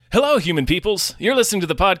Hello, human peoples. You're listening to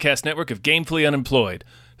the podcast network of Gamefully Unemployed.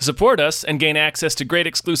 To support us and gain access to great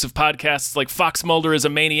exclusive podcasts like Fox Mulder is a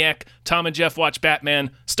Maniac, Tom and Jeff Watch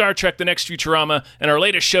Batman, Star Trek The Next Futurama, and our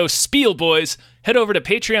latest show, Spiel Boys, head over to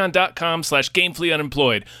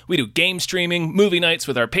patreon.com/gamefullyunemployed. We do game streaming, movie nights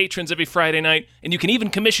with our patrons every Friday night, and you can even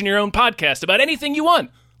commission your own podcast about anything you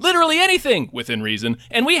want. Literally anything, within reason,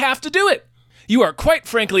 and we have to do it. You are quite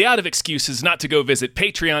frankly out of excuses not to go visit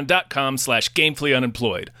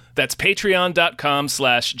patreon.com/gamefullyunemployed. That's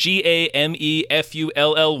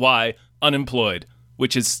patreon.com/GAMEFULLY unemployed,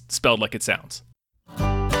 which is spelled like it sounds.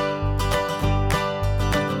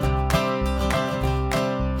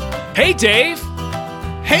 Hey, Dave!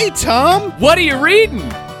 Hey, Tom! What are you reading?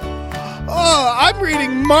 Oh, I'm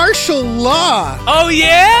reading martial law. Oh,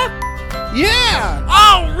 yeah? Yeah!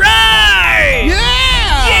 All right! Yeah!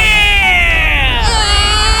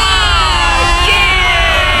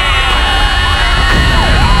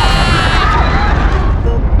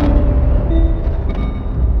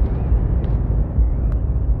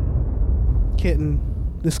 Kitten,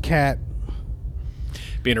 this cat.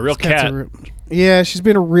 Being a real cat. Yeah, she's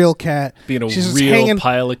been a real cat. Being a she's real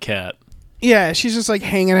pile of cat. Yeah, she's just like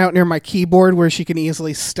hanging out near my keyboard where she can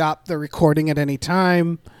easily stop the recording at any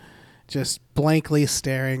time. Just blankly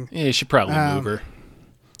staring. Yeah, you should probably move her.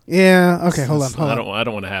 Yeah, okay, hold on. I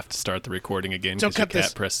don't want to have to start the recording again because your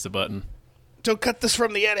cat presses the button. Don't cut this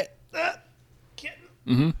from the edit. Kitten.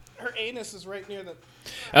 Mm-hmm. Her anus is right near the...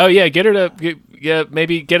 Oh, yeah, get her to...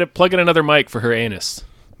 maybe plug in another mic for her anus.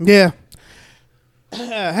 Yeah.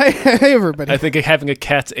 Hey, everybody. I think having a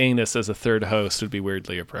cat's anus as a third host would be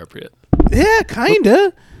weirdly appropriate. Yeah,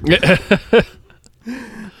 kinda.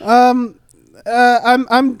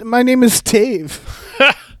 My name is Dave.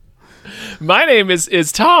 My name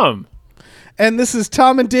is Tom. And this is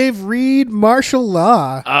Tom and Dave Read Martial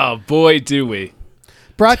Law. Oh, boy, do we.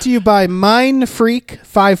 Brought to you by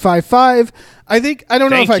MindFreak555. I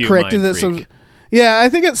don't know if I corrected this. Yeah, I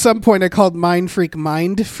think at some point I called MindFreak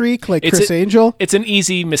Mind Freak, like Chris Angel. It's an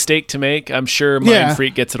easy mistake to make. I'm sure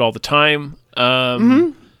MindFreak gets it all the time.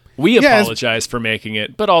 We apologize for making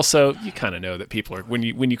it, but also you kind of know that people are when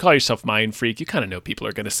you call yourself Mind Freak, you kind of know people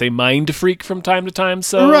are going to say Mind Freak from time to time.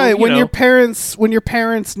 So right when your parents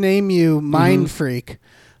name you Mind Freak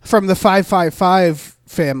from the 555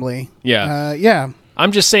 family. Yeah, yeah.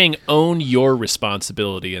 I'm just saying, own your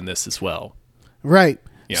responsibility in this as well. Right.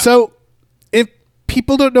 Yeah. So if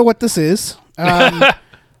people don't know what this is,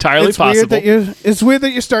 entirely possible. It's weird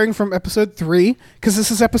that you're starting from episode 3 because this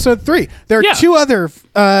is episode 3. There are 2 other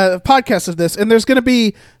podcasts of this, and there's going to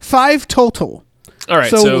be 5 total. All right.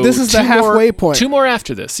 So this is the halfway point. 2 more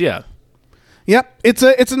after this. Yeah. Yep. It's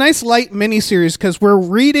a nice light mini-series because we're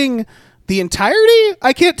reading the entirety.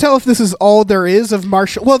 I can't tell if this is all there is of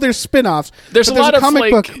martial. Well, there's spin-offs. There's a lot of comic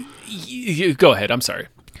book. Go ahead. I'm sorry.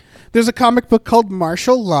 There's a comic book called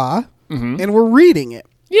Martial Law, and we're reading it.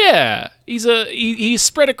 Yeah, he's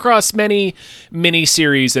spread across many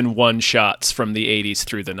mini-series and one-shots from the 80s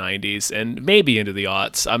through the 90s and maybe into the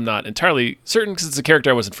aughts. I'm not entirely certain because it's a character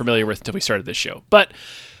I wasn't familiar with until we started this show. But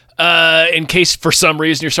in case for some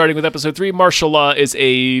reason you're starting with episode 3, Martial Law is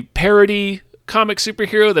a parody comic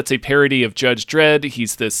superhero that's a parody of Judge Dredd.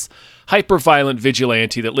 He's this hyper-violent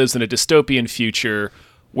vigilante that lives in a dystopian future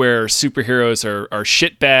where superheroes are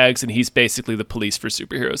shitbags, and he's basically the police for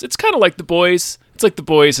superheroes. It's kind of like The Boys. It's like The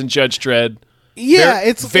Boys and Judge Dredd. Yeah,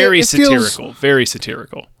 it's very satirical. Very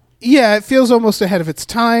satirical. Yeah, it feels almost ahead of its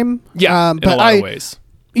time. Yeah, in a lot of ways.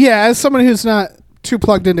 Yeah, as someone who's not too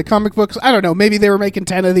plugged into comic books, I don't know. Maybe they were making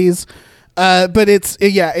 10 of these, but it's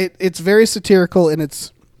very satirical, and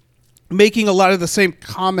it's making a lot of the same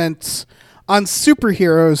comments on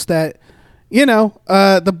superheroes that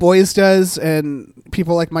The Boys does, and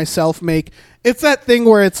people like myself make. It's that thing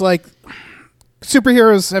where it's like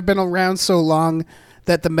superheroes have been around so long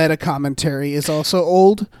that the meta commentary is also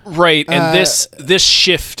old. Right, and this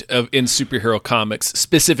shift in superhero comics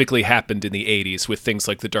specifically happened in the 80s with things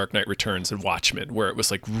like The Dark Knight Returns and Watchmen, where it was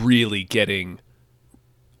like really getting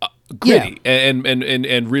gritty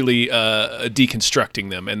and really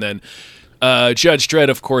deconstructing them. And then Judge Dredd,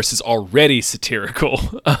 of course, is already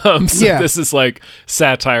satirical. This is like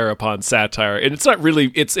satire upon satire, and it's not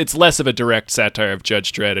really. It's less of a direct satire of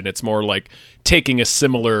Judge Dredd, and it's more like taking a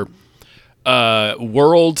similar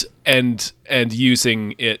world and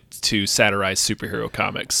using it to satirize superhero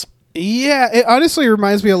comics. Yeah, it honestly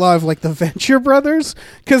reminds me a lot of like the Venture Brothers,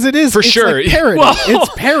 because it's sure. Like parody. Well, it's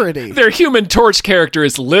parody. Their Human Torch character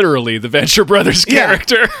is literally the Venture Brothers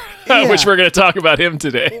character, which we're going to talk about him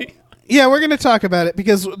today. Yeah, we're going to talk about it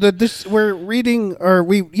because we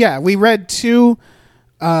read 2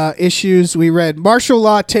 issues. We read Martial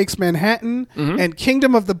Law Takes Manhattan and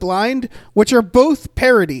Kingdom of the Blind, which are both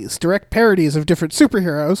parodies, direct parodies of different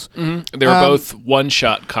superheroes. They were both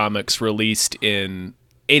one-shot comics released in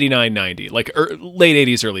 89, 90, like late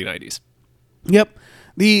 80s, early 90s. Yep.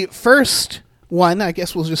 The first one, I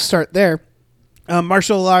guess we'll just start there.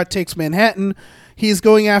 Martial Law Takes Manhattan. He's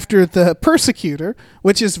going after the Persecutor,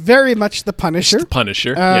 which is very much the Punisher. The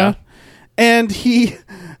Punisher, yeah. And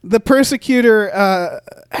the Persecutor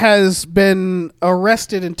has been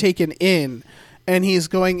arrested and taken in, and he's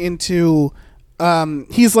going into,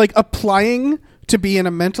 he's like applying to be in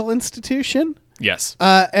a mental institution. Yes.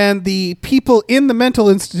 And the people in the mental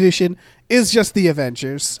institution is just the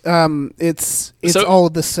Avengers. It's so, all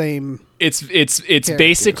the same. It's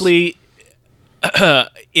basically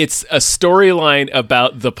it's a storyline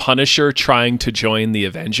about the Punisher trying to join the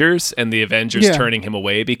Avengers and the Avengers turning him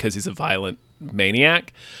away because he's a violent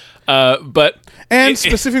maniac.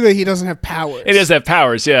 Specifically, he doesn't have powers. He doesn't have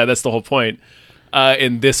powers. Yeah, that's the whole point.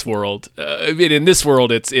 In this world,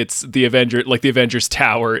 it's the Avenger. Like the Avengers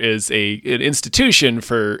Tower is an institution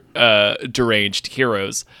for deranged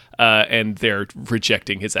heroes, and they're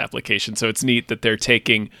rejecting his application. So it's neat that they're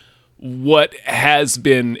taking what has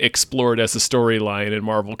been explored as a storyline in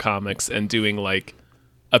Marvel Comics and doing like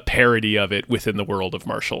a parody of it within the world of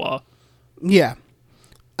martial law. Yeah,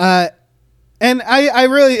 and I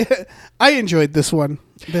really I enjoyed this one.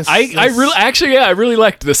 I really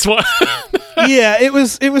liked this one. Yeah, it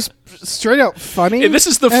was straight out funny. This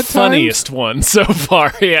is the funniest one so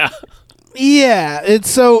far. Yeah. Yeah, it's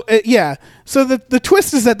so So the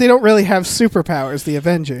twist is that they don't really have superpowers, the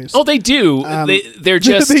Avengers. Oh, they do. They're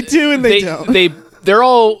just they do and they don't. They're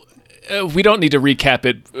all. We don't need to recap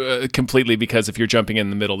it completely because if you're jumping in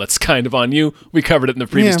the middle, that's kind of on you. We covered it in the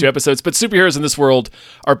previous 2 episodes. But superheroes in this world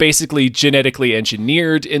are basically genetically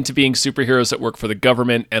engineered into being superheroes that work for the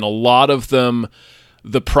government, and a lot of them,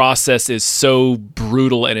 the process is so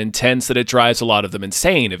brutal and intense that it drives a lot of them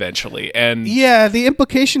insane eventually. And yeah, the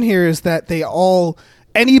implication here is that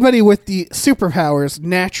anybody with the superpowers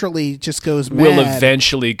naturally just goes mad. Will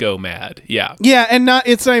eventually go mad. Yeah. Yeah, and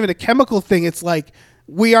it's not even a chemical thing. It's like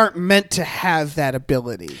we aren't meant to have that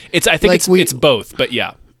ability. I think it's both, but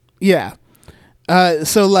yeah. Yeah.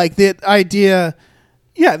 So like the idea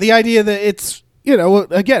that it's,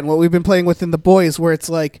 again, what we've been playing with in The Boys, where it's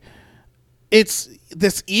like, it's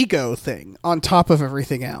this ego thing on top of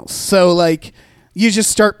everything else. So like you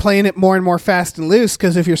just start playing it more and more fast and loose,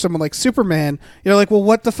 because if you're someone like Superman, you're like, well,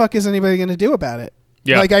 what the fuck is anybody going to do about it?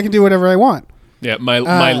 Yeah. Like I can do whatever I want. Yeah, my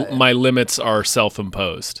limits are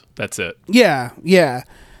self-imposed. That's it. Yeah, yeah.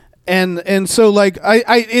 And so like I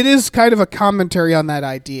it is kind of a commentary on that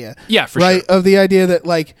idea. Yeah, for right? sure. Of the idea that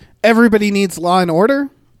like everybody needs law and order,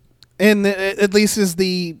 and at least is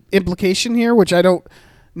the implication here, which I don't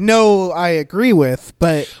know I agree with,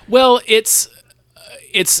 but well, it's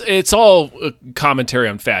all a commentary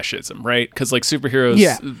on fascism, right? Because like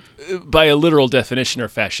superheroes, by a literal definition, are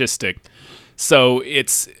fascistic. So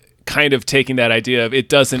it's kind of taking that idea of it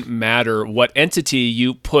doesn't matter what entity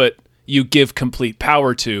you give complete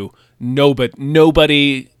power to.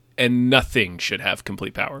 Nobody and nothing should have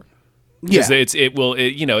complete power. Yeah, it's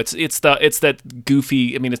that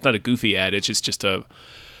goofy. I mean, it's not a goofy ad. It's just a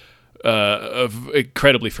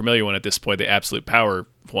incredibly familiar one at this point, the absolute power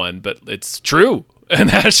one. But it's true, and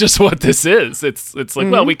that's just what this is. It's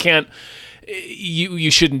like, well, we can't.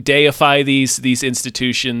 You shouldn't deify these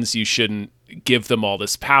institutions. You shouldn't give them all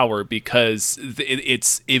this power, because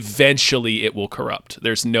it's eventually it will corrupt.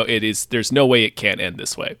 There's no way it can't end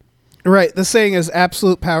this way. Right. The saying is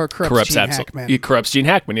absolute power corrupts Gene Hackman. It corrupts Gene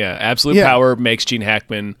Hackman. Yeah, absolute power makes Gene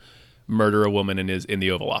Hackman murder a woman in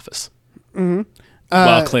the Oval Office,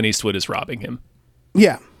 while Clint Eastwood is robbing him.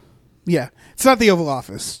 Yeah, yeah. It's not the Oval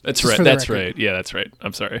Office. That's right. That's right. Yeah, that's right.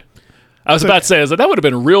 I'm sorry. I was about to say, that would have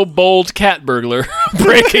been a real bold cat burglar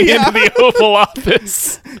breaking into the Oval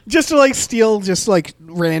Office. Just to like steal just like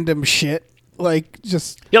random shit. Like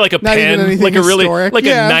just like a pen. Like a really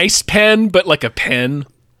a nice pen, but like a pen.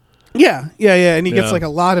 Yeah. And he gets like a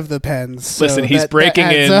lot of the pens. So listen, he's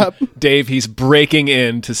breaking in up. Dave, he's breaking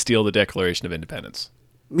in to steal the Declaration of Independence.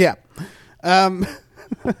 Yeah.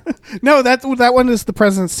 No, that one is the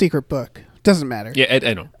President's secret book. Doesn't matter. Yeah,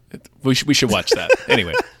 I know. We should watch that.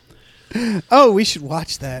 Anyway. Oh, we should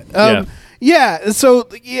watch that. Yeah. So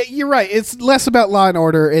you're right. It's less about law and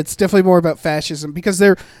order. It's definitely more about fascism, because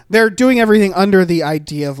they're doing everything under the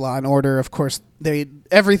idea of law and order. Of course,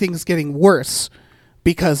 everything's getting worse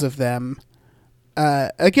because of them.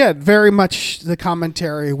 Again, very much the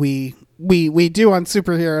commentary we do on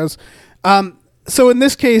superheroes. So in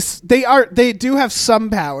this case, they do have some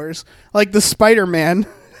powers, like the Spider-Man.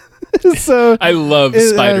 So I love it has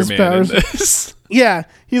Spider-Man in powers. this. Yeah,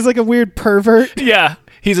 he's like a weird pervert. Yeah,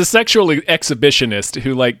 he's a sexual exhibitionist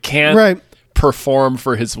who like can't Right. perform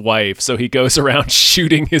for his wife, so he goes around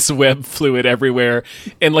shooting his web fluid everywhere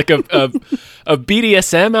in like a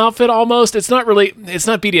BDSM outfit almost. It's not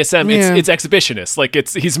BDSM. Yeah. It's exhibitionist. Like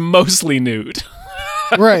he's mostly nude.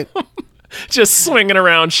 Right. Just swinging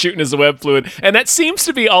around shooting his web fluid, and that seems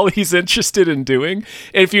to be all he's interested in doing.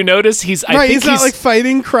 And if you notice, He's not like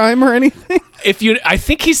fighting crime or anything. I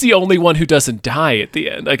think he's the only one who doesn't die at the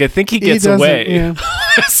end. Like I think he gets doesn't, away. yeah.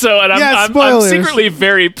 So, and I'm spoilers. secretly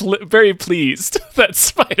very very pleased that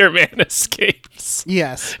Spider-Man escapes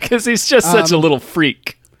Yes. because he's just such a little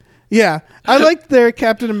freak. Yeah. I like their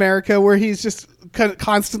Captain America where he's just kind of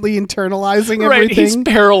constantly internalizing Right, everything. he's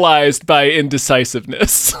paralyzed by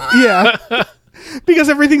indecisiveness. Yeah. Because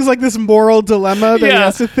everything's like this moral dilemma that he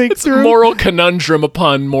has to think it's through. moral conundrum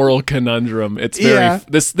upon moral conundrum. It's very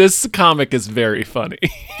this comic is very funny.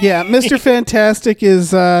 Yeah, Mr. Fantastic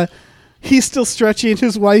is he's still stretching.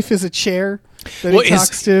 His wife is a chair that he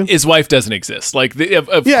talks to. His wife doesn't exist. Like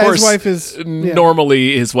of Yeah, course, his wife is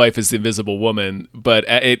normally his wife is the Invisible Woman, but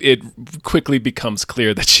it quickly becomes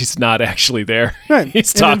clear that she's not actually there. Right,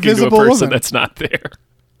 He's an talking to a invisible person woman. that's not there.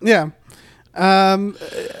 Yeah.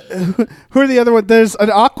 Who are the other one? There's an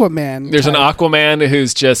Aquaman. There's an type. Aquaman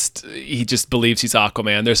who's just believes he's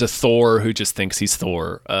Aquaman. There's a Thor who just thinks he's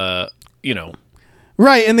Thor.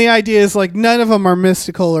 Right, and the idea is like none of them are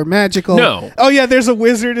mystical or magical. No. Oh yeah, there's a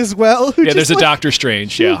wizard as well. Who Yeah, there's just, a like, Doctor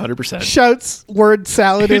Strange. Yeah, 100%. shouts word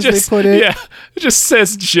salad as they put it. Yeah, just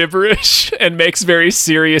says gibberish and makes very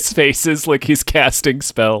serious faces like he's casting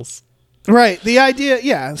spells. Right. The idea,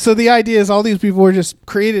 yeah. So the idea is all these people were just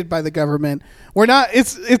created by the government. We're not.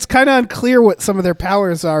 It's kind of unclear what some of their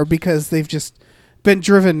powers are because they've just been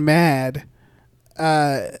driven mad.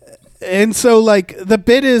 And so like the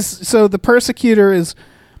bit is so the persecutor is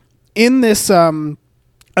in this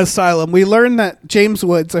asylum. We learn that James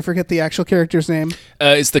Woods, I forget the actual character's name,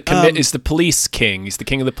 Is the police king. He's the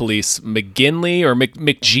king of the police. McGinley or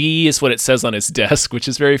McGee is what it says on his desk, which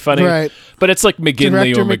is very funny. Right. But it's like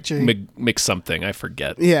McGinley Director or McGee. Mc something. I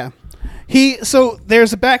forget. Yeah. So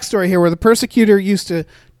there's a backstory here where the persecutor used to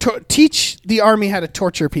teach the army how to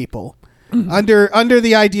torture people under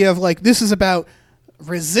the idea of like, this is about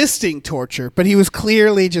resisting torture, but he was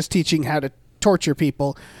clearly just teaching how to torture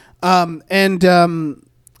people.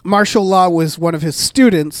 Martial law was one of his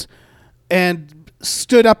students and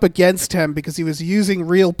stood up against him because he was using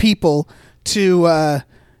real people to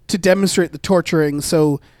demonstrate the torturing.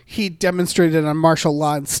 So he demonstrated on martial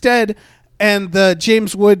law instead. And the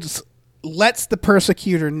James Woods lets the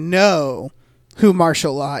persecutor know who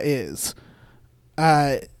martial law is,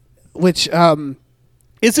 which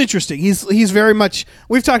it's interesting. He's very much.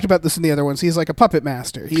 We've talked about this in the other ones. He's like a puppet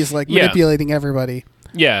master. He's like manipulating everybody.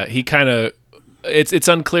 Yeah, he kind of. It's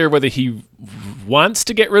unclear whether he wants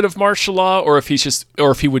to get rid of martial law or if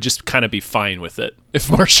he would just kind of be fine with it if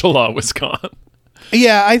martial law was gone.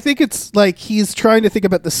 Yeah, I think it's like he's trying to think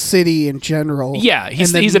about the city in general. Yeah,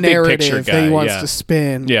 he's a big picture guy. that he wants to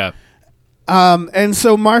spin. Yeah. And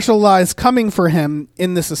so martial law is coming for him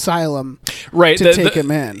in this asylum, right? To take him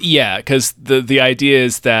in. Yeah, because the idea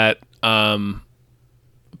is that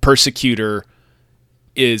persecutor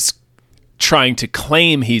is trying to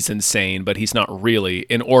claim he's insane, but he's not really,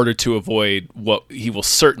 in order to avoid what he will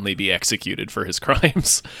certainly be executed for his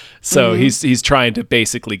crimes. So he's trying to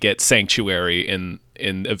basically get sanctuary in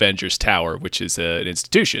Avengers Tower, which is an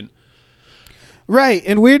institution. Right,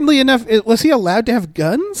 and weirdly enough, was he allowed to have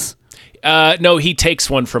guns? No, he takes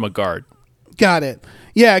one from a guard. Got it.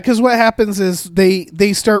 Yeah, because what happens is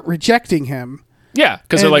they start rejecting him. Yeah,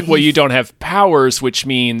 because they're And like, well, you don't have powers, which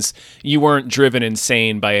means you weren't driven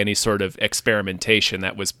insane by any sort of experimentation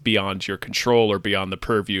that was beyond your control or beyond the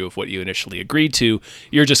purview of what you initially agreed to.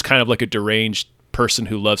 You're just kind of like a deranged person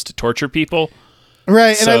who loves to torture people.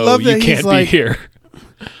 Right, So and I love that you can't be here.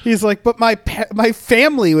 He's like, but my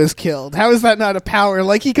family was killed. How is that not a power?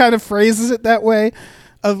 Like he kind of phrases it that way,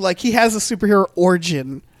 of like he has a superhero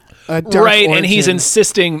origin. Right, and he's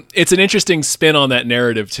insisting. It's an interesting spin on that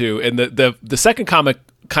narrative too, and the second comic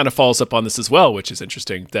kind of follows up on this as well, which is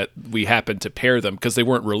interesting that we happen to pair them because they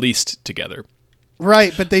weren't released together.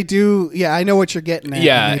 Right, but they do. Yeah, I know what you're getting at.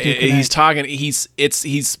 Yeah, he's talking. He's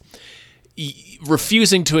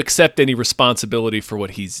refusing to accept any responsibility for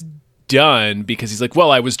what he's done because he's like,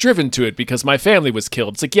 well, I was driven to it because my family was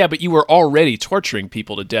killed. It's like, yeah, but you were already torturing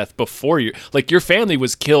people to death before you. Like your family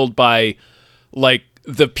was killed by like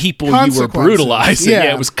the people you were brutalizing.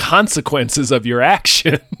 Yeah, it was consequences of your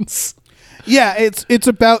actions. Yeah, it's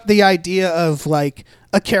about the idea of like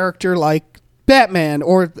a character like Batman,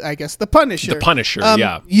 or I guess the Punisher. The Punisher,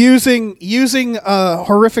 yeah. Using a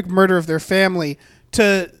horrific murder of their family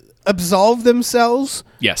to absolve themselves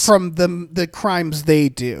Yes. from the crimes they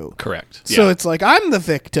do. Correct. So Yeah. it's like, I'm the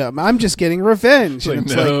victim. I'm just getting revenge. Like, And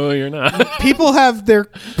it's no, you're not. people have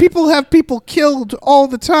people killed all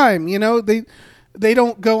the time. You know, they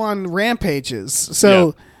don't go on rampages.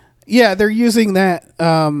 So yeah, they're using that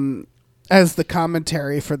as the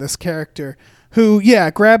commentary for this character who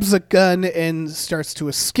grabs a gun and starts to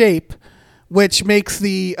escape, which makes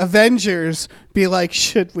the Avengers be like,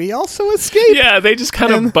 should we also escape? Yeah, they just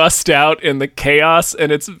kind of bust out in the chaos, and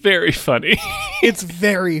it's very funny. It's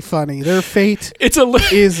very funny. Their fate It's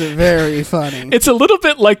is very funny. It's a little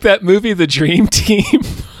bit like that movie, The Dream Team,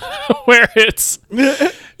 where it's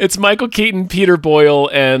Michael Keaton, Peter Boyle,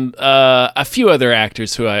 and a few other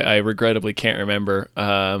actors who I regrettably can't remember.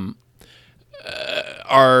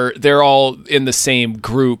 They're all in the same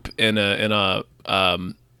group in a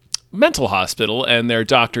mental hospital, and their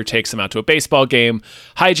doctor takes them out to a baseball game.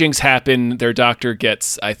 Hijinks happen. Their doctor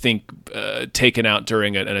gets, I think, taken out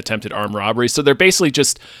during an attempted armed robbery. So they're basically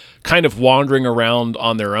just kind of wandering around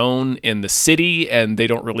on their own in the city, and they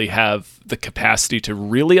don't really have the capacity to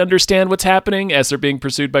really understand what's happening as they're being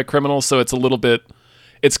pursued by criminals. So it's a little bit,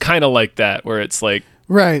 it's kind of like that, where it's like,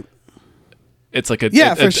 right. it's like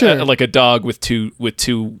for sure. like a dog with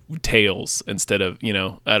two tails instead of,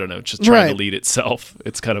 I don't know, just trying to lead itself.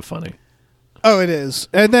 It's kind of funny. Oh, it is.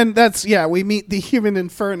 And then we meet the Human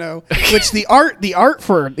Inferno, which the art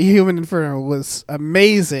for the Human Inferno was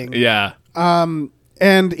amazing. Yeah. And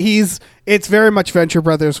it's very much Venture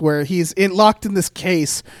Brothers, where he's locked in this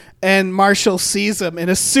case, and Marshall sees him and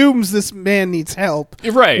assumes this man needs help.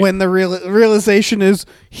 Right. When the realization is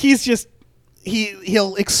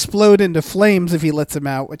he'll explode into flames if he lets him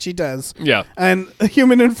out, which he does. Yeah. And the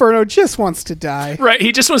Human Inferno just wants to die. Right.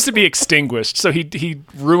 He just wants to be extinguished. So he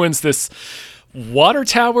ruins this water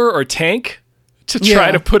tower or tank to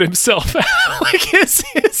try to put himself out. Like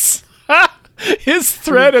his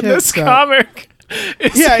thread in this comic.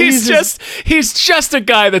 He's just a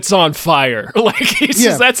guy that's on fire. Like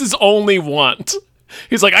that's his only want.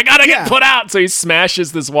 He's like, I gotta get put out. So he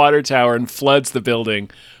smashes this water tower and floods the building,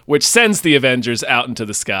 which sends the Avengers out into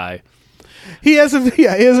the sky. He has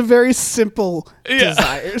a very simple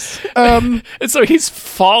desires. And so he's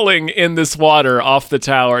falling in this water off the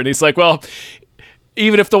tower, and he's like, well,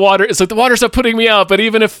 even if the water's not putting me out, but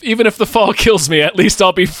even if the fall kills me, at least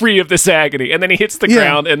I'll be free of this agony. And then he hits the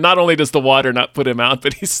ground, and not only does the water not put him out,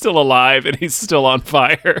 but he's still alive and he's still on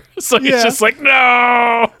fire. So he's just like,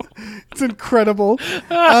 no. It's incredible.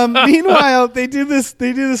 Meanwhile, they do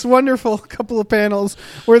this wonderful couple of panels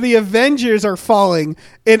where the Avengers are falling,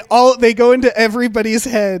 and they go into everybody's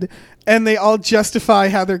head, and they all justify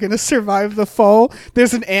how they're going to survive the fall.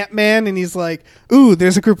 There's an Ant-Man, and he's like, ooh,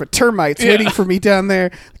 there's a group of termites waiting for me down there.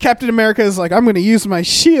 Captain America is like, I'm going to use my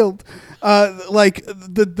shield. Like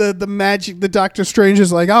the magic, the Doctor Strange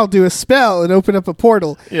is like, I'll do a spell and open up a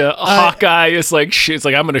portal. Yeah, Hawkeye is like, it's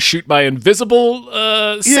like, I'm going to shoot my invisible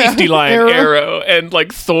safety line arrow. And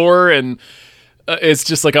like Thor, and it's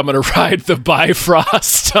just like, I'm going to ride the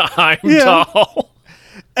Bifrost to Heimdall.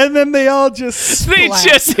 And then they all just They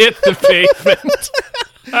just hit the pavement.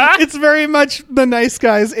 It's very much the nice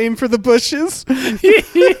guys aim for the bushes.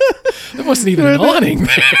 There wasn't even an awning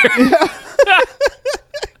there.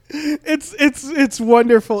 It's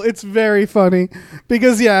wonderful. It's very funny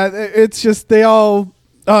because it's just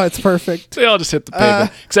it's perfect. They all just hit the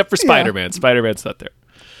pavement, except for Spider-Man. Yeah. Spider-Man's not there.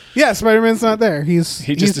 Yeah, Spider-Man's not there. He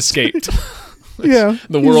just escaped. Yeah,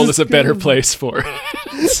 the world is a better place for it.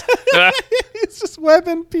 He's just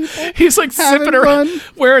webbing people. He's like zipping around,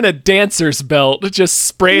 wearing a dancer's belt, just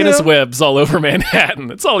spraying his webs all over Manhattan.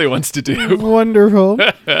 That's all he wants to do. Wonderful.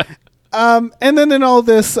 And then in all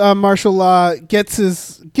this, martial law gets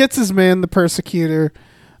his man, the Persecutor,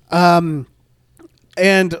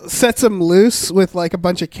 and sets him loose with like a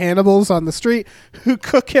bunch of cannibals on the street who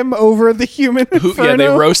cook him over the Human Inferno. Yeah, they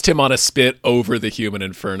roast him on a spit over the Human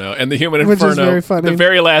Inferno. And the Human Which Inferno, is very funny. The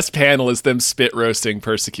very last panel is them spit roasting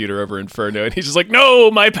Persecutor over Inferno. And he's just like, no,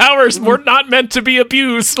 my powers were not meant to be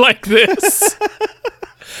abused like this.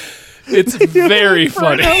 It's very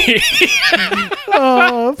funny.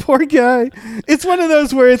 Oh, poor guy. It's one of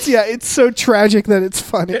those where it's so tragic that it's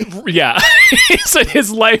funny. Yeah. So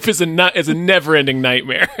his life is a never-ending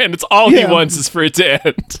nightmare, and it's all he wants is for it to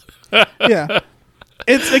end. Yeah.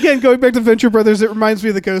 It's, again, going back to Venture Brothers, it reminds me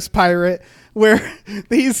of the Ghost Pirate, where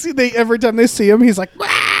every time they see him, he's like,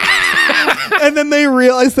 and then they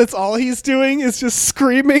realize that's all he's doing is just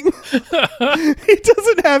screaming. He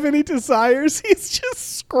doesn't have any desires. He's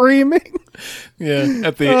just screaming. Yeah,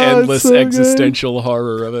 at the Oh, it's endless so good. existential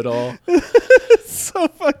horror of it all. So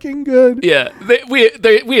fucking good. Yeah,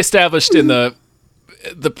 we established in the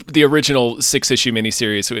original 6-issue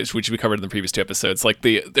miniseries, which we covered in the previous 2 episodes. Like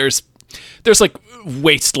there's like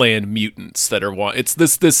wasteland mutants that are it's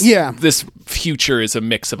this Yeah. this future is a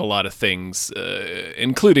mix of a lot of things,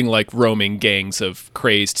 including like roaming gangs of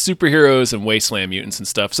crazed superheroes and wasteland mutants and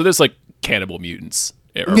stuff. So there's like cannibal mutants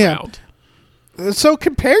around. So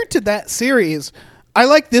compared to that series, I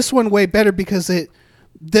like this one way better because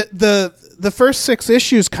the first 6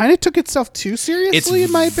 issues kind of took itself too seriously,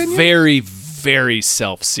 in my opinion. Very, very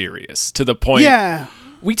self-serious to the point. Yeah.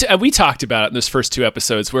 We talked about it in those first 2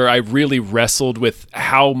 episodes where I really wrestled with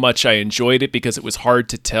how much I enjoyed it because it was hard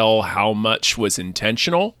to tell how much was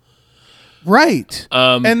intentional. Right.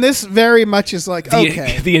 And this very much is like,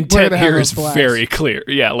 okay. The intent here is very clear.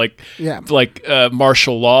 Yeah, like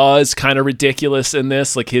martial law is kind of ridiculous in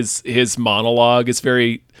this. Like his monologue is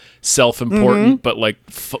very self-important, but like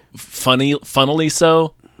funnily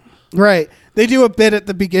so. Right. They do a bit at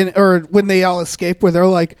the beginning, or when they all escape, where they're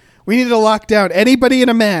like, we need to lock down anybody in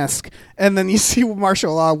a mask. And then you see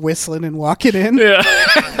martial law whistling and walking in. Yeah.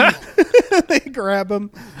 They grab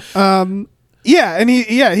him. Yeah, and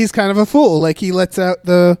he's kind of a fool. Like he lets out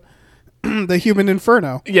the human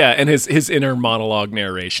inferno. Yeah, and his inner monologue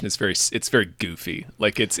narration is very goofy.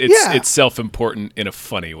 Like it's self-important in a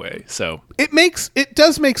funny way. So it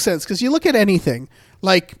does make sense because you look at anything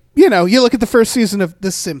like, you look at the first season of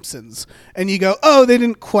The Simpsons and you go, oh, they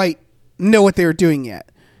didn't quite know what they were doing yet.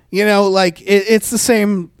 Like it's the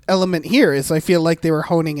same element here. Is I feel like they were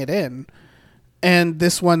honing it in, and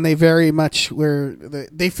this one they very much were.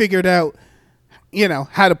 They figured out,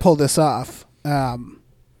 how to pull this off. And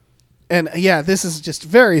yeah, this is just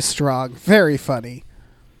very strong, very funny.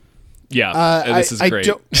 Yeah, this is great.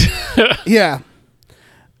 Yeah.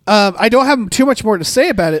 I don't have too much more to say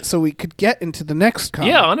about it, so we could get into the next comic.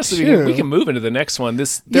 Yeah, honestly, we can move into the next one. We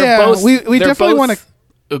definitely want to.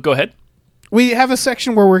 Oh, go ahead. We have a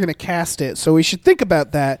section where we're going to cast it, so we should think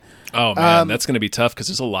about that. Oh man, that's going to be tough because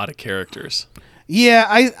there's a lot of characters. Yeah,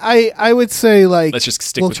 I would say like let's just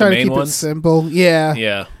stick with the main ones. We'll try to keep it simple. Yeah.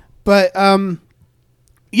 Yeah. But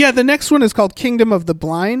the next one is called Kingdom of the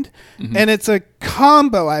Blind, and it's a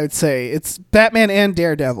combo. I would say it's Batman and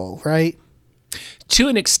Daredevil, right? To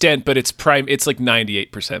an extent, but it's like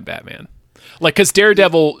 98% Batman. Like because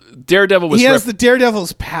Daredevil was he has the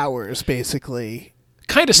Daredevil's powers basically.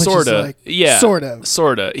 Kind of, sort of, like, yeah, sort of.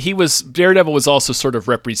 Daredevil was also sort of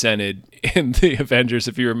represented in the Avengers.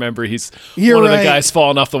 If you remember, You're one of right. the guys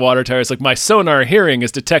falling off the water tower. It's like my sonar hearing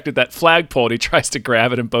has detected that flagpole. And he tries to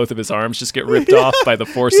grab it, and both of his arms just get ripped off by the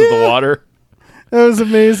force of the water. That was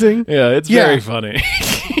amazing. Yeah, it's very funny.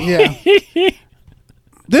 Yeah.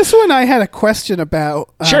 This one I had a question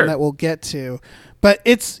about sure. that we'll get to. But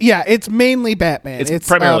it's mainly Batman. It's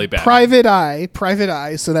primarily Batman. Private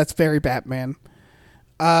Eye, so that's very Batman.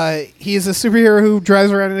 He's a superhero who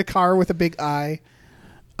drives around in a car with a big eye.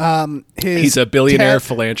 He's a billionaire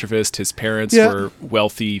philanthropist. His parents were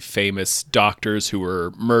wealthy, famous doctors who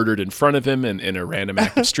were murdered in front of him in a random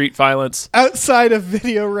act of street violence. Outside a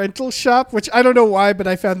video rental shop, which I don't know why, but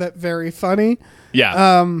I found that very funny.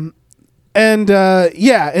 Yeah. And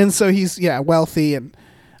so he's wealthy, and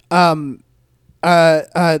the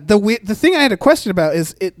thing I had a question about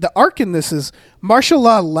is the arc in this is martial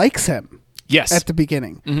law likes him. Yes. At the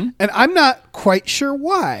beginning. Mm-hmm. And I'm not quite sure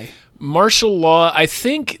why. Martial law, I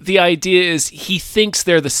think the idea is he thinks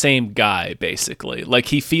they're the same guy, basically. Like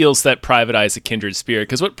he feels that Private Eye is a kindred spirit.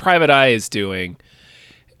 Because what Private Eye is doing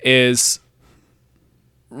is...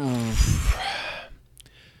 Well,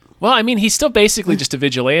 I mean, he's still basically just a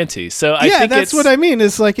vigilante. So I think that's what I mean.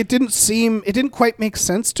 Is like it didn't quite make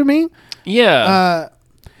sense to me. Yeah.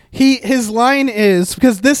 His line is,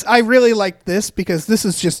 because this, I really like this because this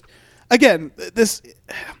is just... Again,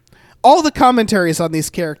 all the commentaries on these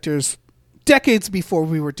characters, decades before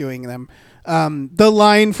we were doing them. The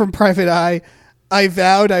line from Private Eye, I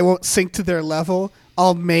vowed I won't sink to their level.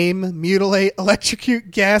 I'll maim, mutilate,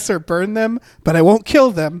 electrocute, gas, or burn them, but I won't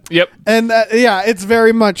kill them. Yep. And it's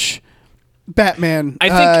very much Batman.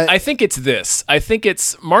 I think it's this. I think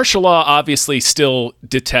it's martial law obviously still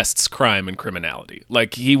detests crime and criminality.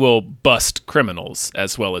 Like he will bust criminals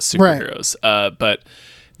as well as superheroes. Right. But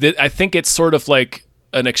I think it's sort of like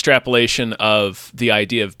an extrapolation of the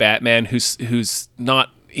idea of Batman, who's not.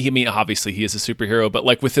 I mean, obviously he is a superhero, but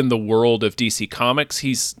like within the world of DC Comics,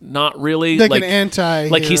 he's not really like an anti.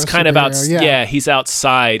 Like he's kind of out. Yeah, he's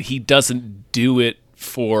outside. He doesn't do it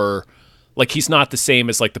for. Like, he's not the same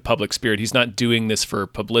as like the public spirit. He's not doing this for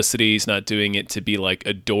publicity. He's not doing it to be like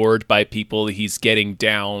adored by people. He's getting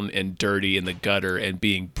down and dirty in the gutter and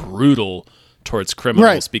being brutal towards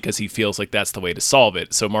criminals because he feels like that's the way to solve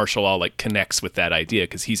it. So martial law like connects with that idea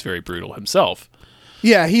because he's very brutal himself.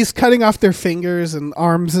 Yeah, he's cutting off their fingers and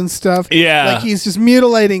arms and stuff. Yeah. Like, he's just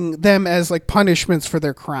mutilating them as, like, punishments for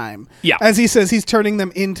their crime. Yeah. As he says, he's turning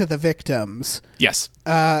them into the victims. Yes.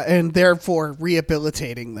 And therefore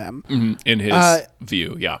rehabilitating them. Mm-hmm. In his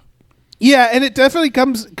view, yeah. Yeah, and it definitely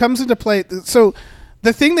comes into play. So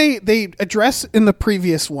the thing they address in the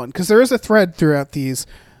previous one, because there is a thread throughout these,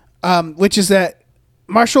 which is that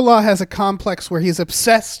martial law has a complex where he's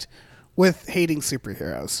obsessed with hating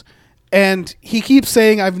superheroes. And he keeps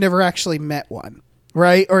saying, I've never actually met one,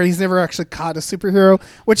 right? Or he's never actually caught a superhero,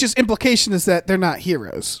 which his implication is that they're not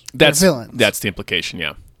heroes. They're villains. That's the implication,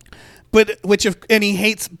 yeah. But he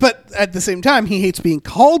hates, but at the same time, he hates being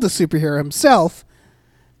called a superhero himself.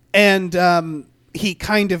 And he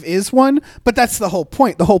kind of is one, but that's the whole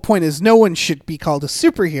point. The whole point is no one should be called a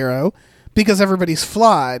superhero because everybody's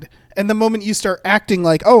flawed. And the moment you start acting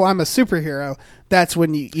like, oh, I'm a superhero, that's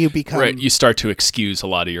when you become... Right, you start to excuse a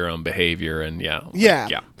lot of your own behavior and yeah.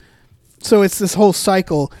 Yeah. So it's this whole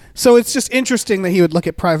cycle. So it's just interesting that he would look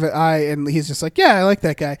at Private Eye and he's just like, yeah, I like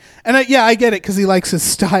that guy. And I get it because he likes his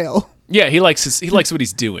style. Yeah, he likes what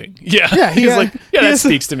he's doing. Yeah, yeah he's like, yeah, that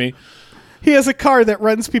speaks to me. He has a car that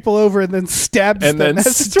runs people over and then stabs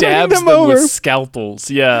them over with scalpels.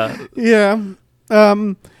 Yeah. Yeah.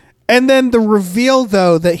 And then the reveal,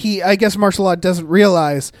 though, that I guess martial law doesn't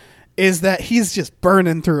realize is that he's just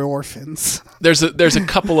burning through orphans. There's a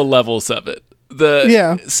couple of levels of it.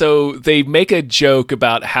 So they make a joke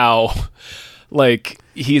about how, like,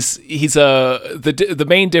 he's the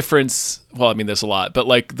main difference. Well, I mean, there's a lot, but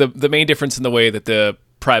like the main difference in the way that the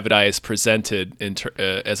Private Eye is presented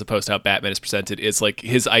as opposed to how Batman is presented is like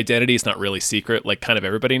his identity is not really secret. Like, kind of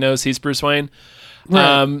everybody knows he's Bruce Wayne.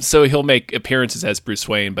 Right. So he'll make appearances as Bruce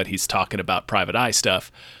Wayne, but he's talking about Private Eye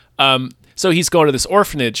stuff. So he's going to this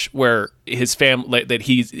orphanage where his family that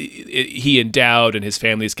he endowed and his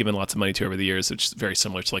family has given lots of money to over the years, which is very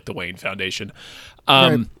similar to like the Wayne Foundation.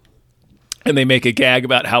 Right. And they make a gag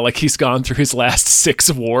about how like he's gone through his last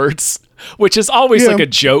 6 wards, which is always like a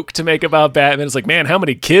joke to make about Batman. It's like, man, how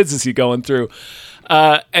many kids is he going through?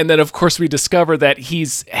 And then of course we discover that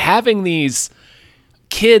he's having these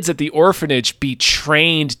kids at the orphanage be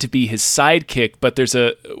trained to be his sidekick, but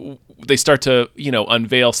they start to,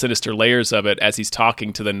 unveil sinister layers of it as he's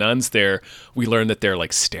talking to the nuns there. We learn that they're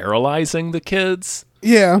like sterilizing the kids.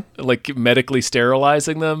 Yeah. Like medically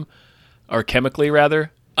sterilizing them, or chemically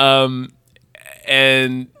rather.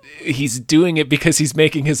 And he's doing it because he's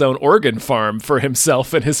making his own organ farm for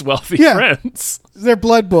himself and his wealthy friends. They're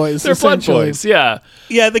blood boys. They're blood boys, yeah.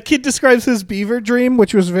 Yeah, the kid describes his beaver dream,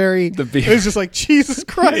 which was it was just like, Jesus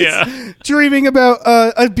Christ. Dreaming about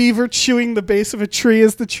a beaver chewing the base of a tree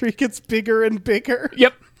as the tree gets bigger and bigger.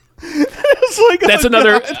 Yep. That's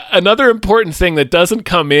another important thing that doesn't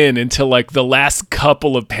come in until like the last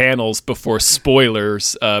couple of panels before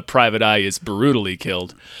spoilers. Private Eye is brutally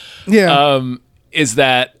killed. Yeah. Is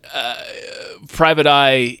that Private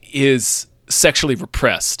Eye is sexually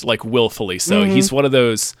repressed, like willfully so. Mm-hmm. He's one of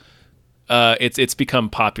those. It's become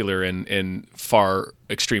popular in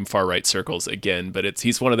extreme far right circles again, but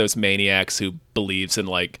he's one of those maniacs who believes in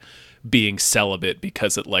like being celibate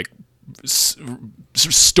because it like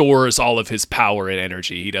stores all of his power and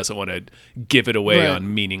energy. He doesn't want to give it away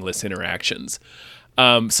on meaningless interactions.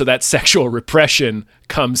 So that sexual repression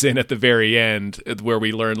comes in at the very end, where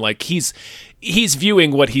we learn like he's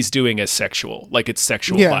viewing what he's doing as sexual, like it's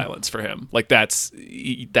sexual violence for him. Like that's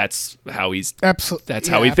how he's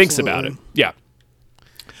how he thinks about it. Yeah.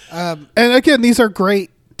 And again, these are great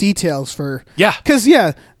details because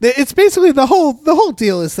it's basically the whole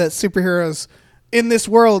deal is that superheroes in this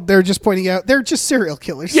world, they're just pointing out they're just serial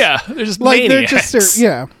killers. Yeah, they're just maniacs.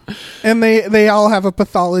 And they all have a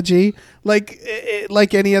pathology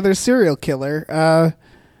like any other serial killer.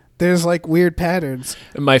 There's like weird patterns.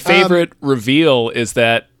 And my favorite reveal is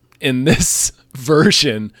that in this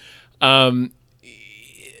version,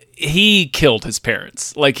 he killed his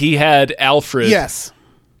parents. Like he had Alfred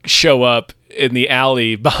show up in the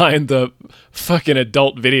alley behind the fucking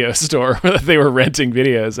adult video store that they were renting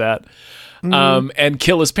videos at. And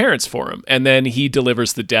kill his parents for him. And then he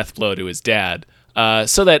delivers the death blow to his dad.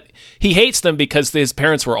 So that he hates them because his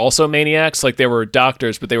parents were also maniacs. Like they were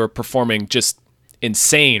doctors, but they were performing just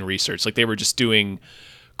insane research. Like they were just doing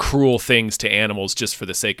cruel things to animals just for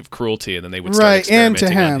the sake of cruelty. And then they would start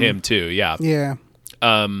experimenting on him too. Yeah. Yeah.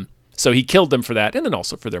 So he killed them for that. And then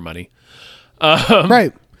also for their money.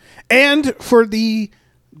 Right. and for the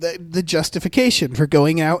justification for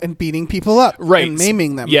going out and beating people up, right, and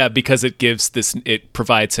maiming them. Yeah, because it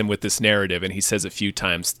provides him with this narrative, and he says a few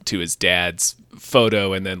times to his dad's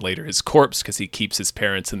photo and then later his corpse, because he keeps his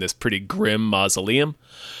parents in this pretty grim mausoleum.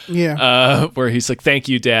 Yeah, where he's like, "Thank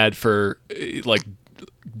you, Dad, for like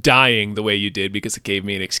dying the way you did, because it gave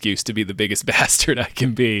me an excuse to be the biggest bastard I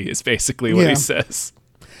can be," is basically what he says.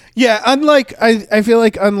 Yeah, I feel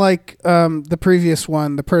like unlike the previous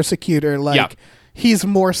one, the Persecutor, he's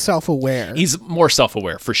more self-aware. He's more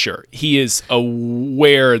self-aware, for sure. He is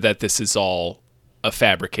aware that this is all a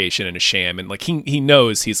fabrication and a sham, and like he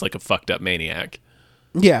knows he's like a fucked up maniac.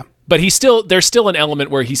 Yeah. But there's still an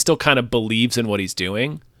element where he still kind of believes in what he's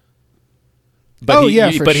doing. But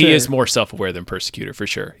he is more self-aware than Persecutor, for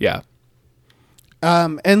sure. Yeah.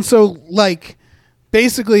 And so like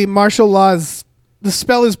basically martial law's the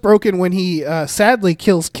spell is broken when he sadly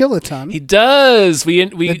kills Kiloton. He does. We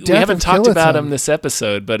haven't talked Kiloton. about him this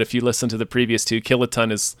episode, but if you listen to the previous two,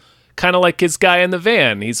 Kiloton is kind of like his guy in the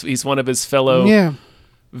van. He's one of his fellow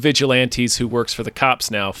vigilantes who works for the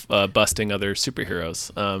cops now, busting other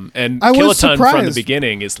superheroes. And Kiloton from the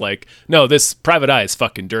beginning is like, no, this Private Eye is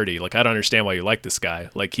fucking dirty. Like, I don't understand why you like this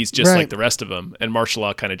guy. Like, he's just like the rest of them. And martial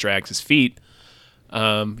law kind of drags his feet.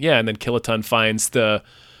 And then Kiloton finds the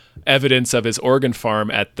evidence of his organ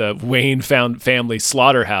farm at the Wayne family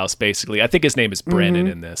slaughterhouse, basically. I think his name is Brennan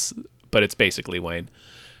in this, but it's basically Wayne.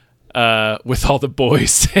 With all the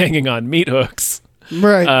boys hanging on meat hooks.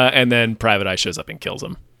 Right. And then Private Eye shows up and kills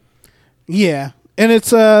him. Yeah. And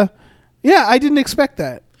it's, I didn't expect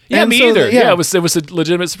that. Yeah, and me either. Yeah, it was a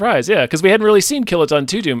legitimate surprise. Yeah, because we hadn't really seen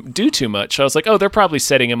Kiloton do too much. So I was like, oh, they're probably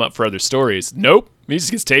setting him up for other stories. Nope. He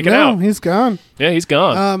just gets taken out. He's gone. Yeah, he's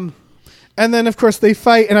gone. And then, of course, they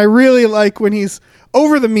fight. And I really like when he's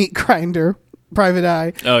over the meat grinder, Private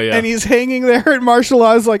Eye. Oh, yeah. And he's hanging there, and martial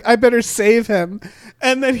law is like, I better save him.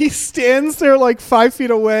 And then he stands there like 5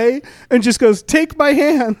 feet away and just goes, take my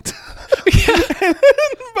hand. And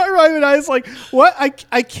my Private Eye is like, what? I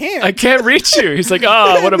can't. I can't reach you. He's like,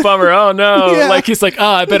 oh, what a bummer. Oh, no. Yeah. Like, he's like, oh,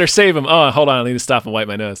 I better save him. Oh, hold on. I need to stop and wipe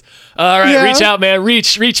my nose. All right, reach out, man.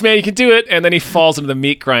 Reach, man. You can do it. And then he falls into the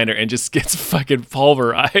meat grinder and just gets fucking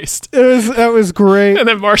pulverized. That was great. And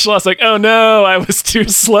then martial law's like, oh, no, I was too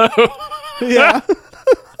slow. Yeah.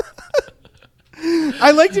 I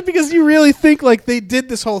liked it because you really think like they did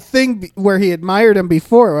this whole thing where he admired him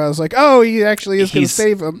before. Where I was like, oh, he actually is going to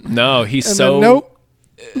save him. No, he's and so... Then, nope.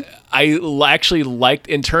 I actually liked,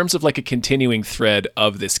 in terms of like a continuing thread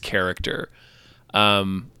of this character,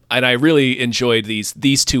 and I really enjoyed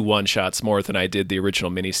these two one-shots more than I did the original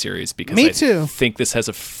miniseries, because I think this has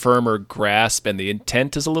a firmer grasp and the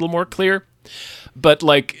intent is a little more clear. But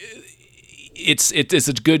like, it's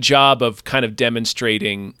a good job of kind of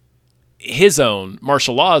demonstrating his own,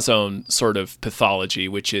 martial law's own sort of pathology,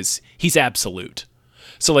 which is he's absolute.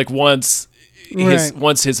 So like once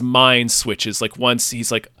his mind switches, like once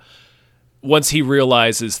he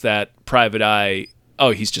realizes that Private Eye,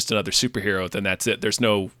 oh, he's just another superhero, then that's it. There's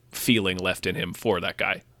no feeling left in him for that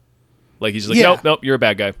guy. Like he's like, nope, you're a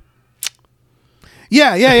bad guy.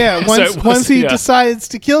 Yeah. Once he decides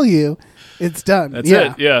to kill you, it's done. That's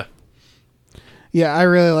it. Yeah. Yeah, I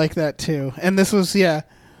really like that too. And this was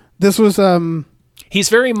he's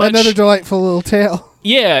very much another delightful little tale.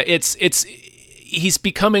 Yeah, he's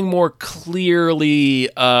becoming more clearly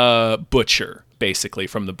Butcher, basically,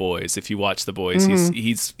 from The Boys. If you watch The Boys,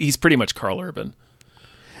 he's pretty much Carl Urban.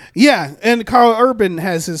 Yeah, and Carl Urban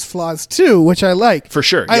has his flaws too, which I like. For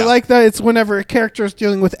sure. I like that it's whenever a character is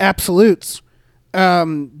dealing with absolutes,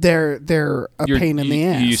 they're a pain in the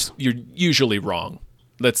ass. You're usually wrong.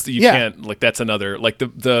 Can't, like, that's another, like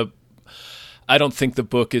the I don't think the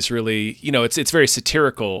book is really, it's very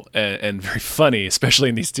satirical and very funny, especially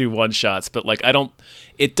in these two one-shots, but like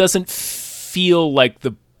it doesn't feel like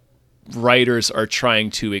the writers are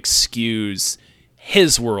trying to excuse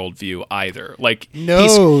his worldview either. Like,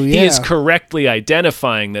 he is correctly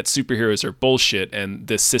identifying that superheroes are bullshit and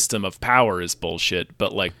this system of power is bullshit,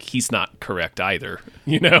 but like he's not correct either,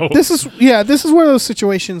 This is one of those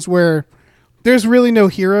situations where there's really no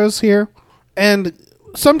heroes here, and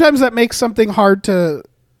sometimes that makes something hard to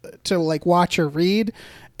like watch or read.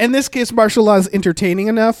 In this case, martial law is entertaining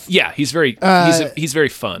enough. Yeah, he's very he's very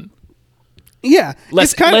fun. Yeah,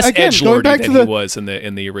 less edgelordy than he was in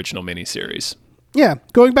the original miniseries. Yeah,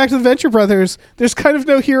 going back to the Venture Brothers, there's kind of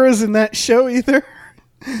no heroes in that show either.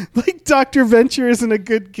 Like Dr. Venture isn't a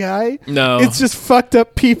good guy. No, it's just fucked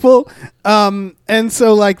up people. And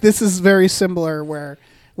so like this is very similar, where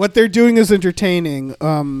what they're doing is entertaining,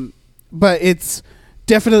 but it's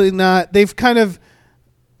definitely not. They've kind of,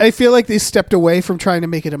 I feel like they stepped away from trying to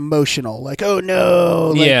make it emotional. Like, oh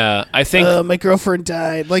no. Like, yeah, I think my girlfriend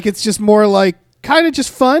died. Like, it's just more like kind of just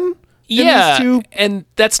fun. Yeah, and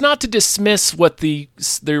that's not to dismiss what the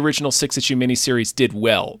original 6-issue miniseries did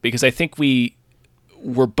well, because I think we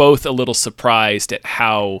were both a little surprised at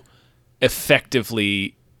how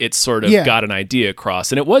effectively it sort of got an idea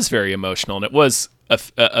across, and it was very emotional, and it was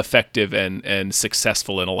effective and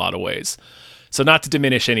successful in a lot of ways. So not to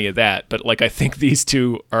diminish any of that, but like I think these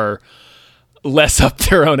two are less up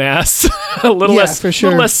their own ass, a little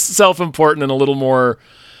less self-important, and a little more.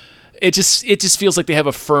 It just feels like they have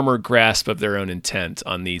a firmer grasp of their own intent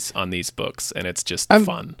on these books, and it's just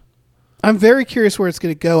fun. I'm very curious where it's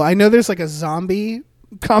going to go. I know there's like a zombie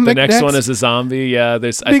comic. The next one is a zombie. Yeah,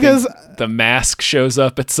 I think the Mask shows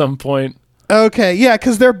up at some point. Okay, yeah,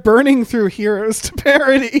 because they're burning through Heroes to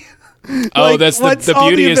parody. Oh, that's the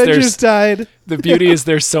beauty is died. The beauty is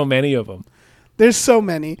there's so many of them. There's so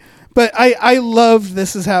many. But I loved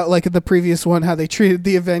this is how, like in the previous one, how they treated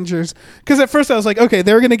the Avengers. Because at first I was like, okay,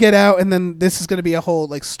 they're going to get out, and then this is going to be a whole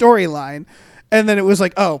like storyline. And then it was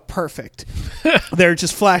like, oh, perfect. They're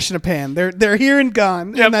just flash in a pan. They're here and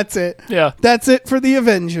gone, and that's it. Yeah. That's it for the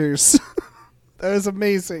Avengers. That was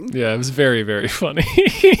amazing. Yeah, it was very, very funny.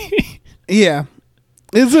 Yeah.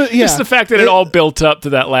 Just the fact that it all built up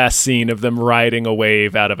to that last scene of them riding a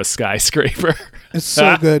wave out of a skyscraper. It's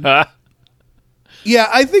so good. Yeah,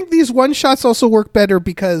 I think these one-shots also work better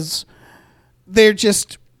because they're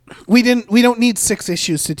just we don't need 6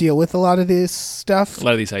 issues to deal with a lot of this stuff. A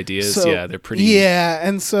lot of these ideas, they're pretty. Yeah,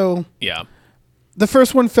 and so yeah, the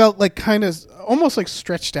first one felt like kind of almost like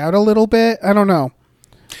stretched out a little bit. I don't know.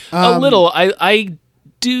 A little. I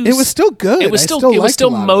do. It was still good. It was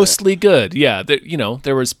still mostly good. Yeah,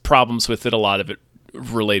 there was problems with it. A lot of it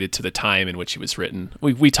related to the time in which it was written.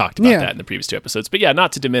 We talked about that in the previous 2 episodes. But yeah,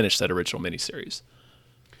 not to diminish that original miniseries.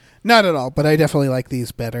 Not at all, but I definitely like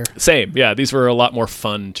these better. Same, yeah. These were a lot more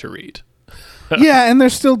fun to read. Yeah, and they're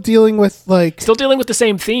still dealing with the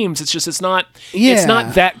same themes. It's just it's not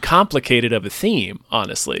that complicated of a theme.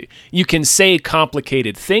 Honestly, you can say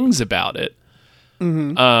complicated things about it,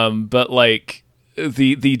 but like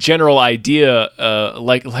the general idea,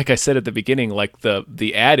 like I said at the beginning, like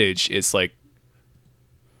the adage is like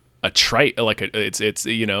a trite, like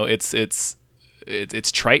it's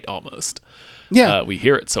trite almost. Yeah, we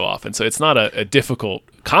hear it so often, so it's not a difficult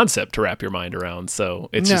concept to wrap your mind around. So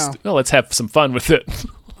it's just let's have some fun with it.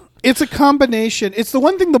 It's a combination. It's the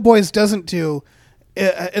one thing The Boys doesn't do,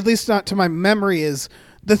 at least not to my memory, is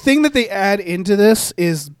the thing that they add into this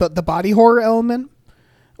is the body horror element,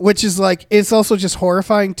 which is like it's also just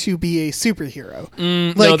horrifying to be a superhero.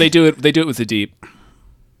 No, they do it. They do it with the Deep.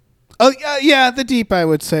 Oh yeah, the Deep, I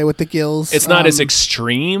would say, with the gills. It's not as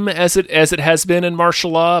extreme as it has been in Martial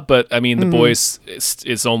Law, but I mean, The Boys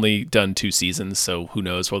is only done 2 seasons, so who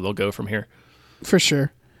knows where they'll go from here. For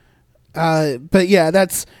sure. But yeah,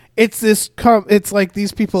 it's like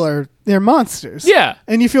these people they're monsters. Yeah,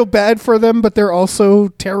 and you feel bad for them, but they're also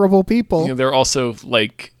terrible people. They're also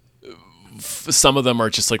like some of them are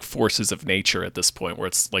just like forces of nature at this point, where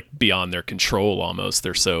it's like beyond their control almost.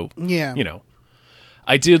 They're so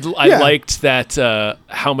I liked that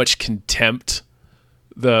how much contempt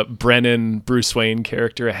the Brennan Bruce Wayne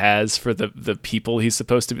character has for the people he's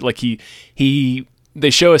supposed to be. Like they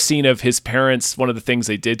show a scene of his parents. One of the things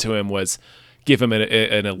they did to him was give him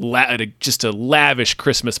just a lavish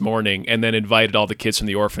Christmas morning, and then invited all the kids from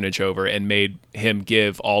the orphanage over and made him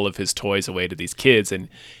give all of his toys away to these kids. And,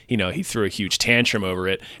 he threw a huge tantrum over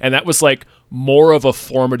it. And that was like more of a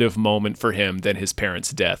formative moment for him than his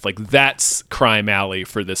parents' death. Like that's crime alley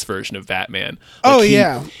for this version of Batman. Like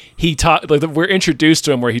he we're introduced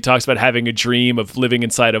to him where he talks about having a dream of living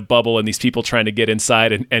inside a bubble and these people trying to get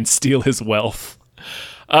inside and steal his wealth.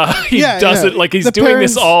 He does it like he's doing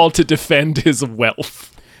this all to defend his wealth.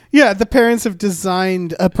 Yeah, the parents have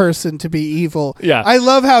designed a person to be evil. Yeah. I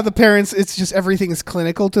love how the parents, it's just everything is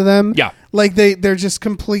clinical to them. Yeah. Like they're just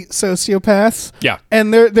complete sociopaths. Yeah.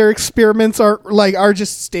 And their experiments are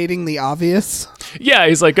just stating the obvious. Yeah,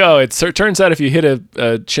 he's like, oh, it turns out if you hit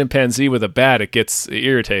a chimpanzee with a bat, it gets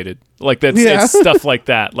irritated. Like it's stuff like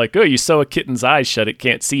that. Like, oh, you sew a kitten's eyes shut, it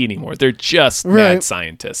can't see anymore. They're just mad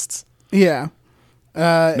scientists. Yeah.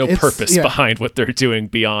 No purpose behind what they're doing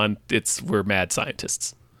beyond we're mad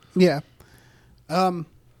scientists. Yeah.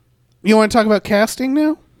 You want to talk about casting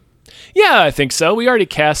now? Yeah, I think so. We already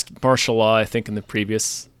cast Martial Law, I think, in the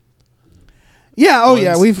previous. Yeah. Oh,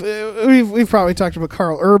 yeah. We've probably talked about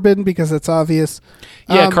Carl Urban because that's obvious.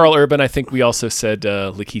 Yeah, Carl Urban. I think we also said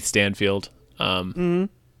Lakeith Stanfield.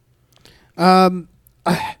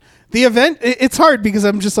 The event, it's hard because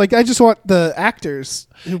I'm just like, I just want the actors.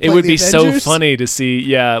 It would be so funny to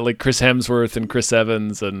see, like Chris Hemsworth and Chris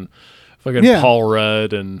Evans and fucking Paul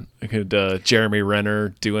Rudd and Jeremy Renner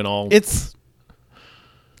doing all. It's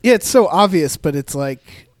so obvious, but it's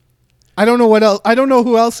like, I don't know what else. I don't know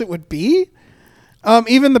who else it would be.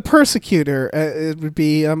 Even the Persecutor, it would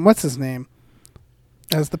be what's his name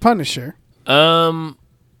as the Punisher. John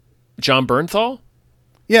Bernthal.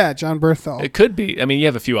 Yeah, John Bernthal. It could be. I mean, you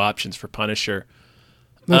have a few options for Punisher.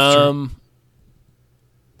 That's true.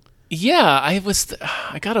 Yeah, I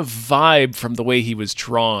got a vibe from the way he was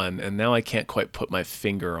drawn, and now I can't quite put my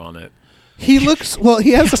finger on it. He looks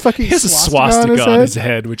he has a fucking he has a swastika on his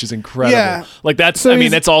head, which is incredible. Yeah. Like that's so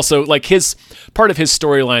that's also like his part of his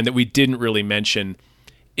storyline that we didn't really mention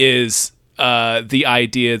is the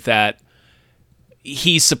idea that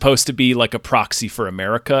he's supposed to be like a proxy for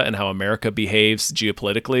America and how America behaves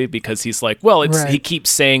geopolitically, because he's like, well, he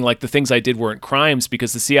keeps saying like the things I did weren't crimes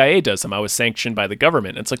because the CIA does them. I was sanctioned by the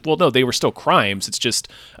government. And it's like, well, no, they were still crimes. It's just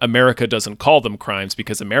America doesn't call them crimes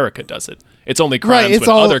because America does it. It's only crimes when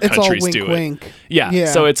other countries do it. Yeah.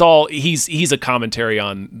 So it's all he's a commentary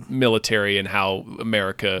on military and how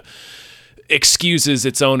America excuses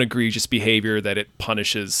its own egregious behavior that it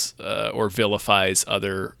punishes or vilifies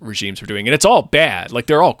other regimes for doing. And it's all bad. Like,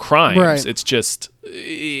 they're all crimes. Right. It's just...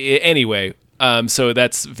 Anyway, so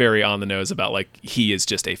that's very on the nose about, like, he is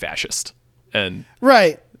just a fascist. And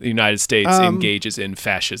the United States engages in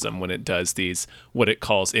fascism when it does these, what it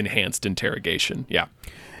calls enhanced interrogation. Yeah.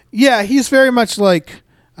 Yeah, he's very much like...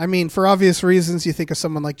 I mean, for obvious reasons, you think of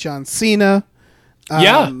someone like John Cena.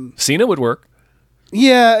 Cena would work.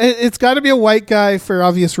 Yeah, it's got to be a white guy for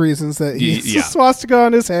obvious reasons that he's a swastika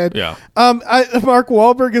on his head. Yeah. Mark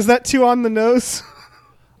Wahlberg, is that too on the nose?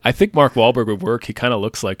 I think Mark Wahlberg would work. He kind of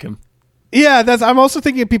looks like him. Yeah, I'm also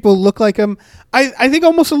thinking of people who look like him. I think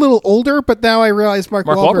almost a little older, but now I realize Mark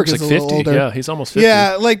Wahlberg's like is 50. Older. Yeah, he's almost 50.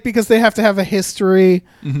 Yeah, like because they have to have a history.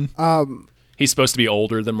 Mm-hmm. He's supposed to be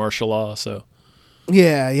older than martial law, so.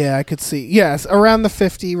 Yeah, I could see. Yes, around the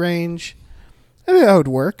 50 range. I think that would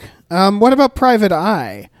work. What about Private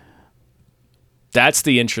Eye? That's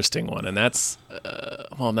the interesting one, and that's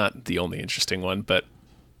not the only interesting one, but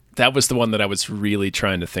that was the one that I was really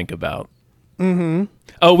trying to think about. Mm-hmm.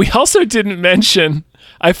 Oh, we also didn't mention,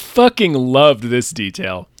 I fucking loved this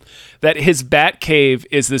detail, that his bat cave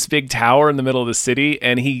is this big tower in the middle of the city,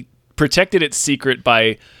 and he protected its secret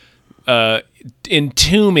by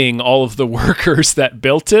entombing all of the workers that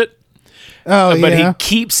built it. But he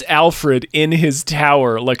keeps Alfred in his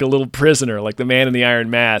tower like a little prisoner, like the man in the iron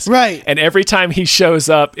mask. Right. And every time he shows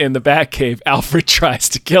up in the Batcave, Alfred tries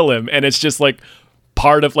to kill him. And it's just like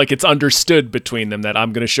part of, like, it's understood between them that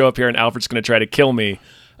I'm going to show up here and Alfred's going to try to kill me.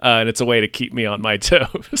 And it's a way to keep me on my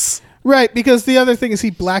toes. Right, because the other thing is he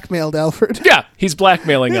blackmailed Alfred. Yeah, he's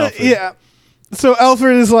blackmailing Alfred. Yeah. So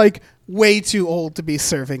Alfred is like way too old to be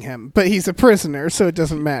serving him, but he's a prisoner, so it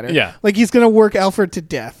doesn't matter. Yeah, like he's gonna work Alfred to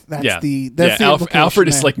death. That's the Alfred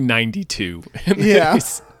is like 92. Yeah,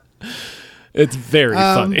 it's very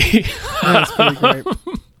funny. That's pretty great.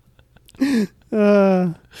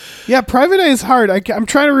 Yeah, Private Eye is hard. I'm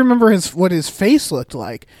trying to remember what his face looked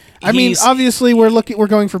like. I mean, obviously we're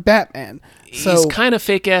going for Batman. So he's kind of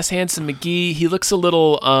fake ass Handsome McGee. He looks a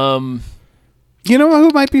little. You know who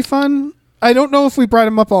might be fun? I don't know if we brought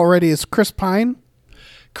him up already. Is Chris Pine?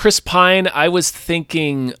 Chris Pine, I was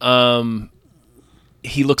thinking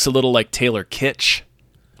he looks a little like Taylor Kitsch.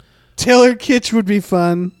 Taylor Kitsch would be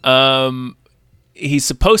fun. He's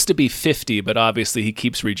supposed to be 50, but obviously he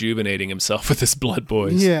keeps rejuvenating himself with his Blood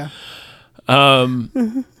Boys. Yeah.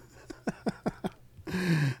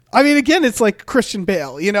 I mean, again, it's like Christian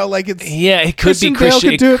Bale, like it's... Yeah, it could be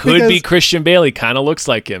Christian. It could be Christian Bale. He kind of looks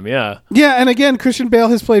like him, yeah. Yeah, and again, Christian Bale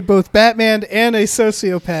has played both Batman and a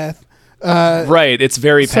sociopath. Right, it's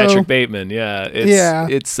very Patrick Bateman, yeah.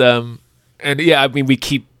 I mean,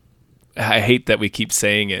 I hate that we keep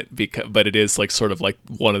saying it, but it is like sort of like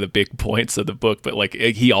one of the big points of the book, but like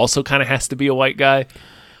he also kind of has to be a white guy.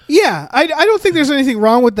 Yeah, I don't think there's anything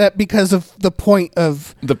wrong with that because of the point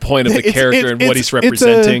of the character and what he's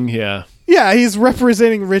representing. Yeah, he's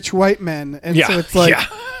representing rich white men, and so it's like,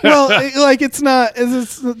 well, like it's not.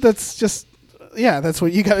 That's just that's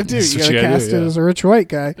what you got to do. You got to cast it as a rich white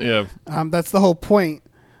guy. Yeah, that's the whole point.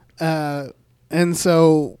 And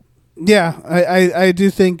so I do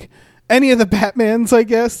think any of the Batmans, I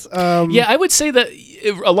guess. I would say that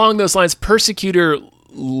along those lines, Persecutor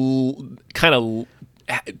kind of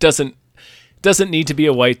doesn't need to be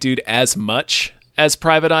a white dude as much as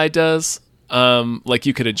Private Eye does. Like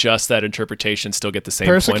you could adjust that interpretation, still get the same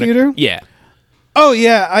Persecutor? point. Yeah. Oh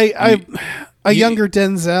yeah, a younger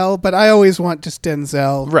Denzel, but I always want just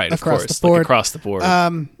Denzel Right, of across course, the board. like across the board.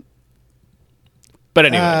 But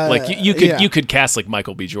anyway, like you could cast like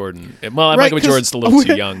Michael B. Jordan. Well, Right, Michael B. 'cause- Jordan's a little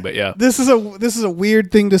too young, but yeah, This is a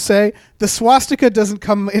weird thing to say. The swastika doesn't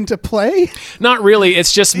come into play. not really.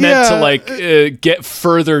 It's just meant to Yeah. like get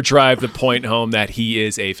further drive the point home that he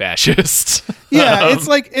is a fascist. Yeah, it's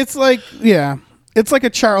like a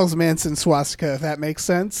Charles Manson swastika, if that makes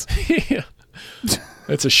sense. Yeah.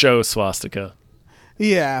 It's a show swastika.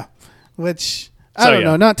 Yeah, which I So, don't yeah.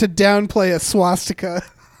 know, not to downplay a swastika.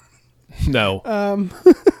 No.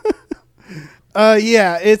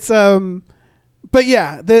 Yeah, it's but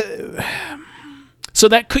yeah, So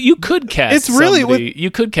that you could cast It's really somebody,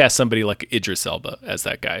 you could cast somebody like Idris Elba as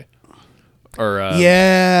that guy. Or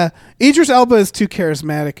yeah, Idris Elba is too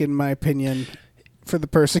charismatic in my opinion for the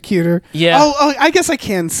Persecutor. Yeah. Oh, I guess I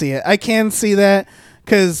can see it. I can see that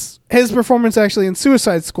because his performance actually in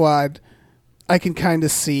Suicide Squad, I can kind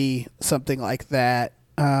of see something like that.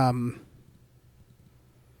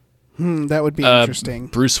 That would be interesting.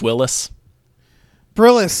 Bruce Willis,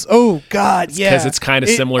 Brillis. Oh God, yeah. because it's kind of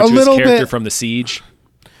similar A to his little character bit- from The Siege.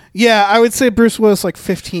 Yeah, I would say Bruce Willis like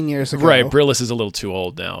 15 years ago. Right, Brillis is a little too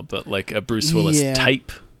old now, but like a Bruce Willis Yeah.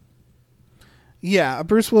 type. Yeah, a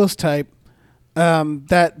Bruce Willis type.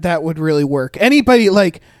 That would really work. Anybody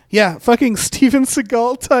like fucking Steven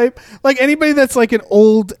Seagal type. Like anybody that's like an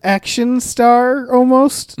old action star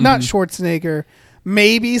almost. Not Schwarzenegger.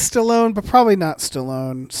 Maybe Stallone, but probably not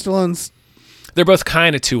Stallone. Stallone's They're both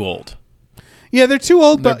kind of too old. yeah, they're too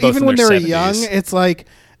old, They're but both even in when they their were young, 70s. it's like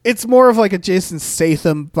it's more of like a Jason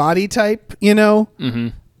Statham body type, you know?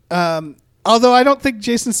 Mm-hmm. Although I don't think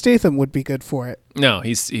Jason Statham would be good for it. No,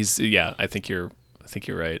 he's yeah. I think you're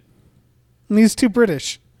right. He's too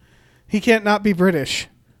British. He can't not be British.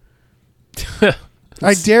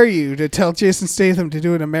 I dare you to tell Jason Statham to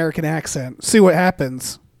do an American accent. See what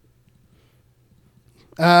happens.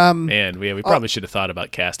 And we probably should have thought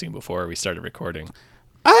about casting before we started recording.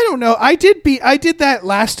 I don't know. I did that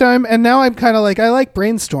last time, and now I'm kind of like I like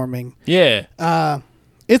brainstorming. Yeah.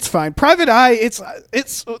 It's fine. Private Eye. It's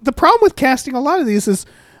the problem with casting a lot of these is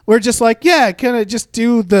we're just like kind of just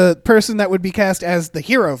do the person that would be cast as the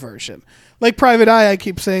hero version. Like Private Eye, I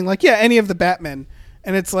keep saying like any of the Batmen,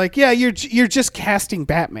 and it's like you're just casting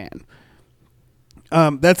Batman.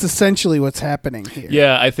 That's essentially what's happening here.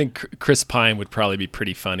 Yeah, I think Chris Pine would probably be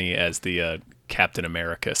pretty funny as the Captain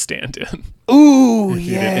America stand-in. Ooh, If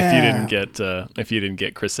you didn't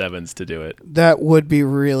get Chris Evans to do it. That would be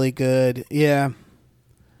really good. Yeah.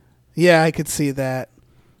 Yeah, I could see that.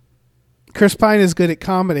 Chris Pine is good at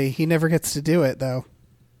comedy. He never gets to do it, though.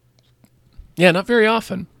 Yeah, not very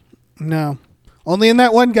often. No. Only in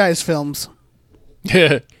that one guy's films.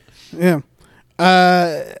 Yeah. Yeah.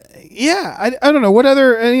 I don't know.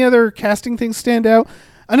 Any other casting things stand out?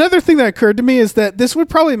 Another thing that occurred to me is that this would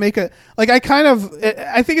probably make I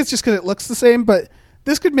think it's just because it looks the same, but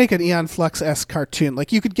this could make an Eon Flux-esque cartoon.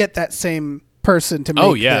 Like you could get that same person to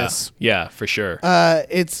make this. Yeah, for sure.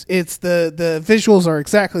 It's the visuals are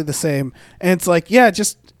exactly the same, and it's like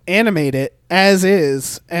just animate it as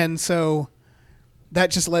is, and so that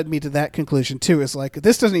just led me to that conclusion too. Is like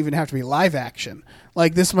this doesn't even have to be live action.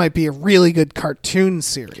 Like this might be a really good cartoon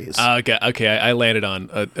series. Okay. I landed on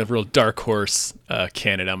a real dark horse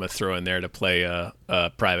candidate. I'm gonna throw in there to play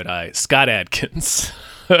Private Eye. Scott Adkins.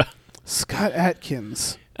 Scott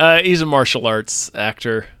Adkins. He's a martial arts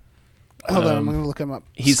actor. Hold on, I'm gonna look him up.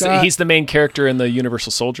 He's the main character in the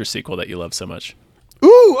Universal Soldier sequel that you love so much.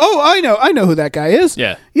 Ooh, I know who that guy is.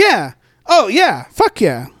 Yeah. Yeah. Oh yeah. Fuck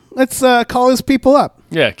yeah. Let's call his people up.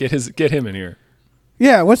 Yeah, get him in here.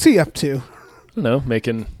 Yeah, what's he up to? I don't know,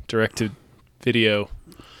 making direct-to-video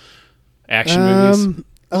action movies.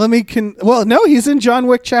 No, he's in John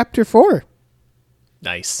Wick Chapter 4.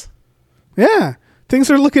 Nice. Yeah. Things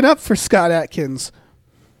are looking up for Scott Adkins.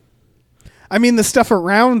 I mean, the stuff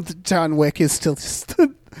around John Wick is still just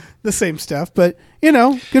the same stuff, but,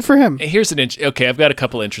 good for him. Here's okay, I've got a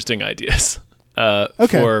couple interesting ideas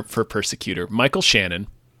for Persecutor. Michael Shannon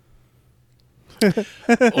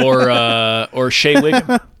or Shea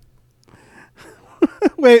Wiggum.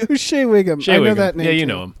 Wait, who's Shea Wiggum? Shea I know Wiggum. that name. Yeah, you too.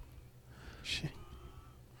 know him.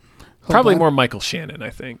 Hold Probably on. more Michael Shannon, I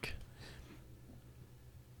think.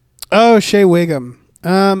 Oh, Shea Wiggum.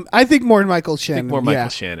 I think more Michael Shannon. More Michael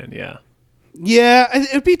Shannon, yeah. Yeah,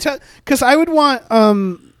 it'd be tough because I would want.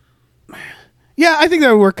 Yeah, I think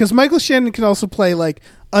that would work because Michael Shannon can also play like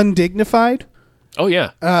undignified. Oh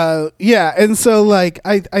yeah. Yeah, and so like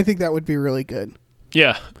I think that would be really good.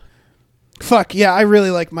 Yeah. Fuck yeah, I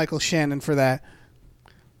really like Michael Shannon for that.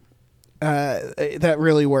 That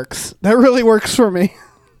really works. That really works for me.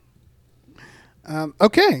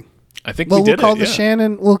 Okay. I think Well, we did we'll call it. the Yeah.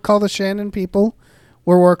 Shannon. We'll call the Shannon people.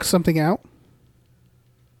 We'll work something out.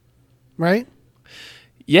 Right?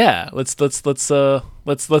 Yeah, let's work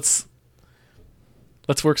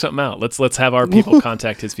something out. Let's have our people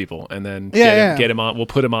contact his people, and then get him on. We'll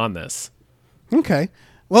put him on this. Okay.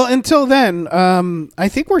 Well, until then, I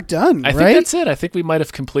think we're done. I think that's it. I think we might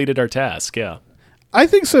have completed our task. Yeah. I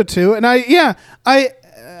think so too. And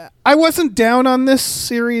I wasn't down on this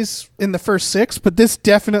series in the first 6, but this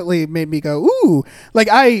definitely made me go, ooh! Like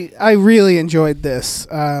I really enjoyed this.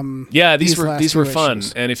 Yeah, these last were few fun.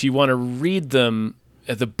 issues. And if you want to read them,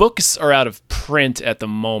 the books are out of print at the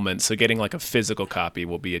moment, so getting like a physical copy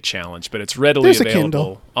will be a challenge. But it's readily There's a available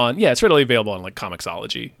Kindle. on. Yeah, it's readily available on like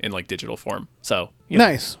Comixology in like digital form. So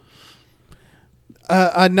Nice.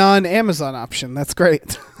 A non-Amazon option. That's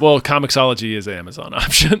great. Well, Comixology is an Amazon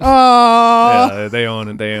option. Oh. Yeah, they own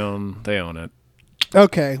it. They own it.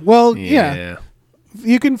 Okay. Well, yeah.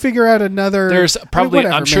 You can figure out another. There's probably.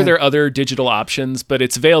 whatever, I'm sure man. there are other digital options, but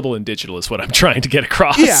it's available in digital. Is what I'm trying to get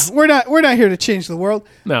across. Yeah, we're not here to change the world.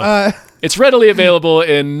 No. It's readily available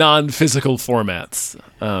in non-physical formats.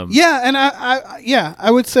 Yeah, and I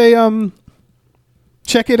would say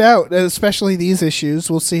check it out, especially these issues.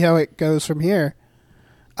 We'll see how it goes from here.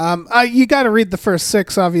 You got to read the first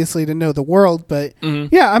 6, obviously, to know the world, but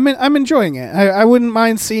yeah, I'm enjoying it. I wouldn't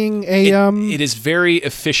mind seeing a. It is very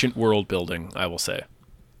efficient world building, I will say.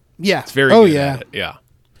 Yeah, It's very oh good yeah, at it. Yeah.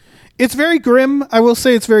 it's very grim. I will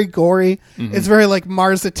say it's very gory. It's very like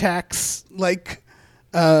Mars Attacks, like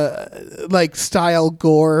style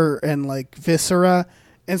gore and like viscera.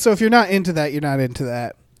 And so if you're not into that, you're not into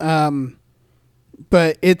that.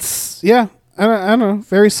 But it's I don't know,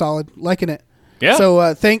 very solid, liking it. Yeah.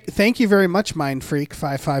 So thank you very much, Mind Freak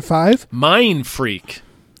 555. Mind Freak.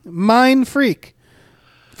 Mind Freak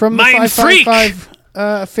from the Mind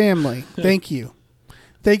 555 family.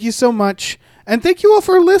 Thank you so much, and thank you all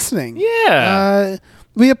for listening. Yeah.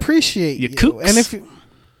 We appreciate you. kooks.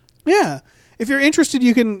 And if you're interested,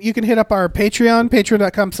 you can hit up our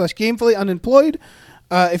patreon.com/gamefullyunemployed.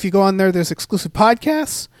 If you go on there, there's exclusive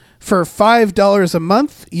podcasts. For $5 a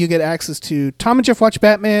month, you get access to Tom and Jeff Watch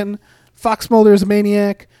Batman, Fox Mulder is a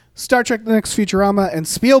Maniac, Star Trek The Next Futurama, and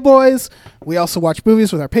Spiel Boys. We also watch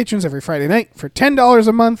movies with our patrons every Friday night for $10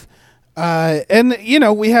 a month. And,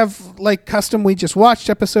 we have like custom We Just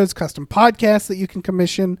Watched episodes, custom podcasts that you can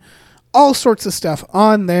commission, all sorts of stuff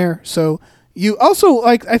on there. So you also,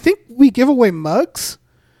 I think we give away mugs.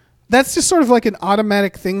 That's just sort of like an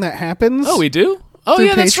automatic thing that happens. Oh, we do? Oh, through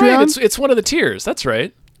yeah, that's right. Patreon? It's one of the tiers. That's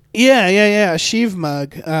right. Yeah. A Sheev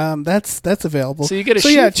mug. That's available. So you get a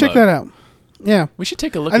yeah, Sheev check mug. that out. Yeah. We should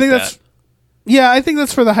take a look I think at that's that. Yeah, I think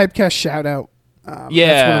that's for the Hypecast shout out. That's one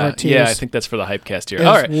of our tiers I think that's for the Hypecast tier. as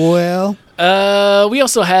All right. Well, We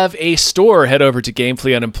also have a store. Head over to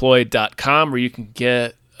gamefullyunemployed.com where you can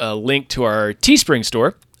get a link to our Teespring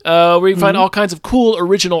store, where you can find all kinds of cool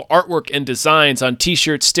original artwork and designs on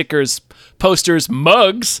t-shirts, stickers, posters,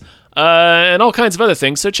 mugs, and all kinds of other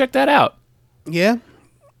things. So check that out. yeah.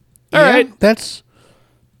 All right. Is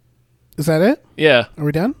that it? Yeah. Are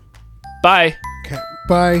we done? Bye. Okay.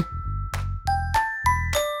 Bye.